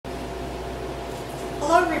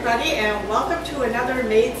everybody, and welcome to another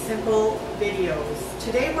Made Simple videos.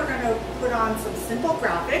 Today we're going to put on some simple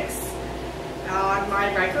graphics on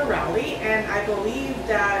my Ryker Rally, and I believe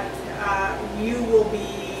that you will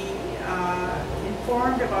be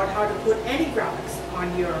informed about how to put any graphics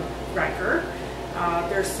on your Ryker.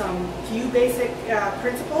 There's some few basic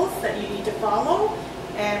principles that you need to follow,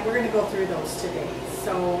 and we're going to go through those today.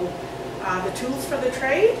 So the tools for the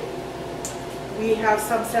trade, we have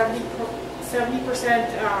some 70%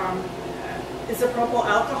 isopropyl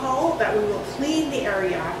alcohol that we will clean the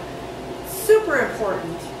area. Super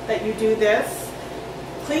important that you do this.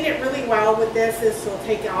 Clean it really well with this. This will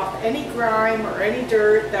take off any grime or any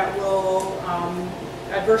dirt that will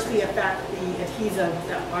adversely affect the adhesive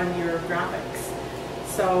on your graphics.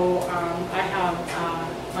 So I have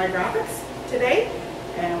my graphics today,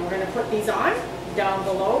 and we're going to put these on down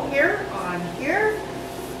below here on here,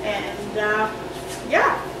 and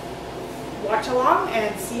yeah, watch along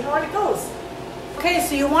and see how it goes. Okay,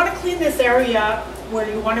 so you want to clean this area where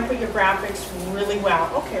you want to put your graphics really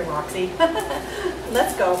well. Okay, Roxy,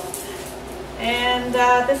 let's go. And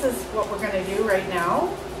this is what we're going to do right now.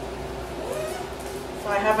 So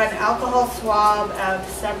I have an alcohol swab of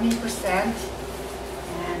 70%,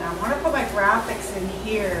 and I want to put my graphics in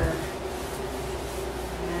here.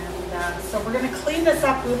 And so we're going to clean this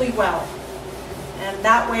up really well, and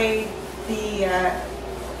that way the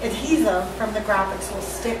adhesive from the graphics will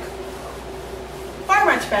stick far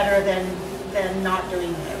much better than not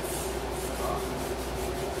doing this. So,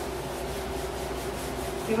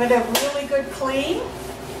 give it a really good clean.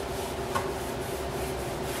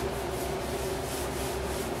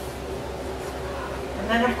 And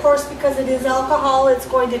then of course, because it is alcohol, it's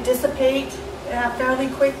going to dissipate fairly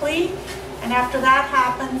quickly. And after that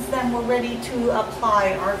happens, then we're ready to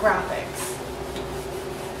apply our graphics.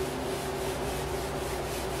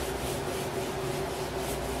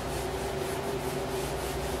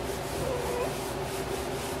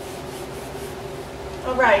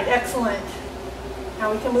 All right, excellent.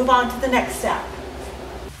 Now we can move on to the next step.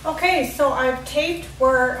 Okay, so I've taped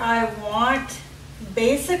where I want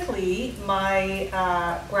basically my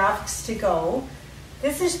graphics to go.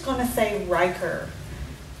 This is going to say Ryker,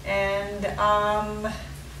 and I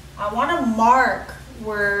want to mark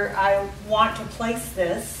where I want to place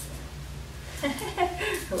this.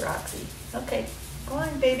 Roxy, okay, go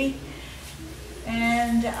on, baby.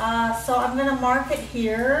 And so I'm going to mark it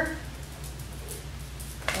here,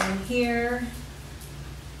 and here,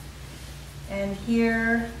 and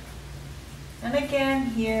here, and again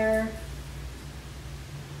here,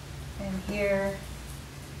 and here,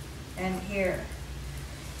 and here.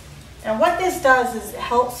 And what this does is it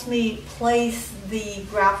helps me place the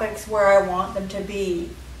graphics where I want them to be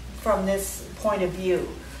from this point of view.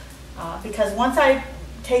 Because once I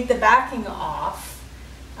take the backing off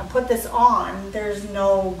and put this on, there's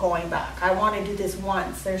no going back. I want to do this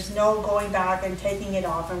once. There's no going back and taking it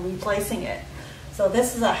off and replacing it. So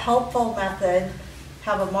this is a helpful method.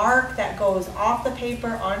 Have a mark that goes off the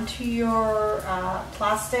paper onto your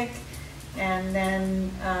plastic, and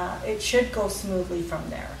then it should go smoothly from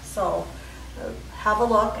there. So have a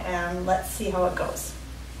look and let's see how it goes.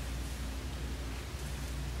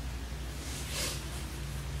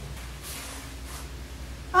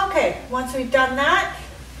 Okay, once we've done that,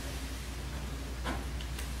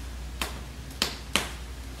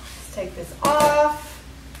 let's take this off,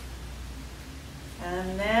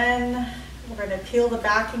 and then we're going to peel the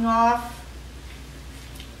backing off.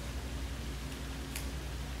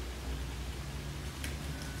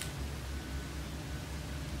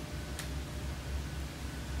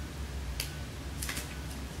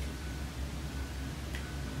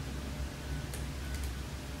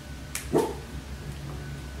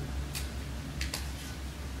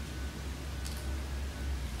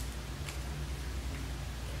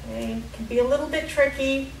 It can be a little bit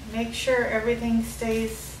tricky. Make sure everything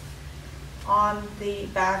stays on the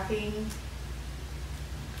backing.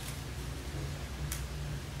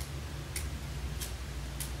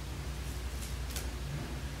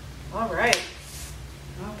 All right.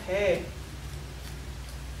 Okay.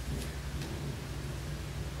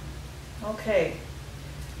 Okay.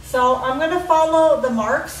 So I'm going to follow the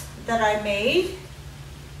marks that I made.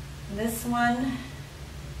 This one.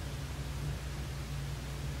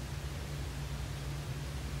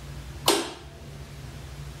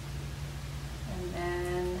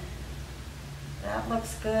 That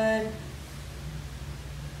looks good. And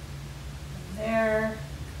there,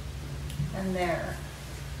 and there.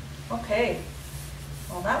 Okay,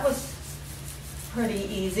 well that was pretty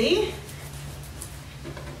easy.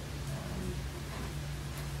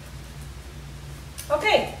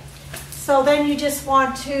 Okay, So then you just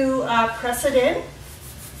want to press it in.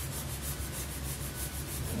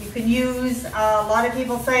 You can use, a lot of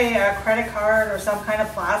people say a credit card or some kind of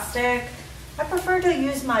plastic. I prefer to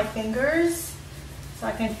use my fingers so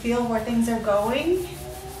I can feel where things are going.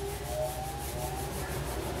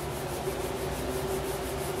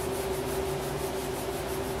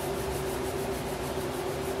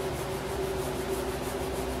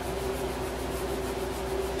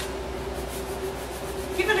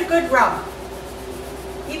 Give it a good rub.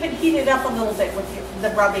 Even heat it up a little bit with the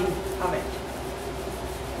rubbing of it.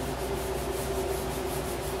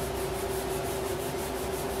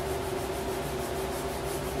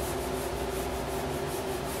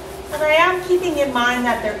 And I am keeping in mind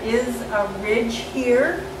that there is a ridge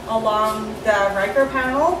here along the Ryker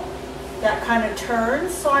panel that kind of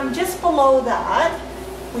turns. So I'm just below that,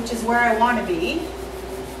 which is where I want to be.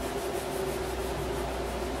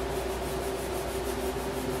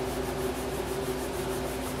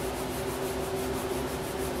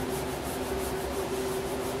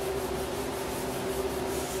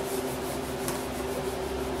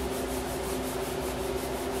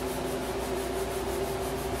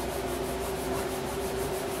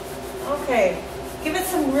 Okay, give it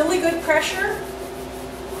some really good pressure.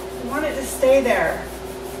 You want it to stay there.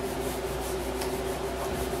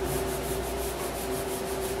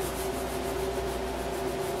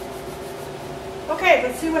 Okay,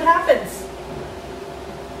 let's see what happens.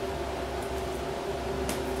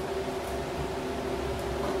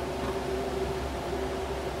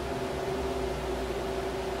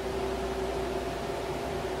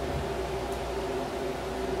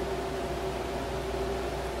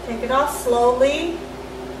 Take it off slowly.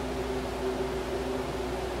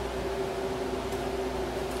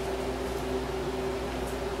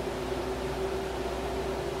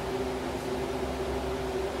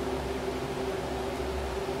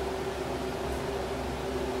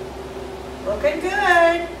 Looking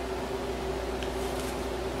good.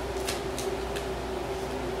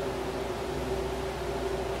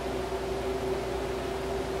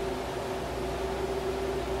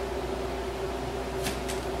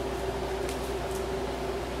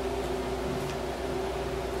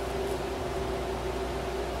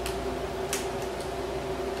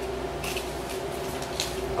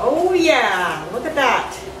 Oh yeah, look at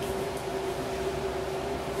that.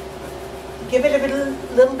 Give it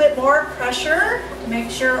a little bit more pressure to make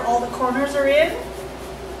sure all the corners are in.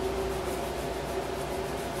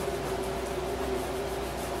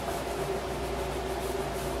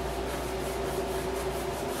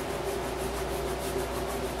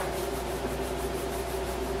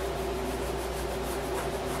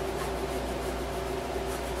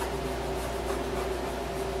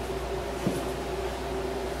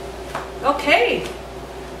 Okay,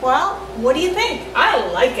 well, what do you think? I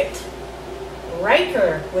like it.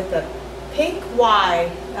 Ryker with a pink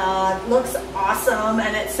Y. Looks awesome,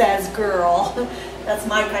 and it says girl. That's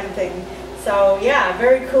my kind of thing. So yeah,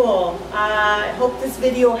 very cool. I hope this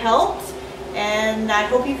video helped, and I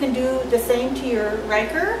hope you can do the same to your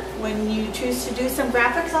Ryker when you choose to do some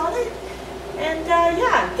graphics on it. And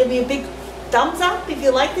yeah, give me a big thumbs up if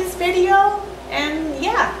you like this video, and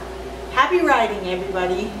yeah, happy riding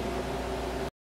everybody.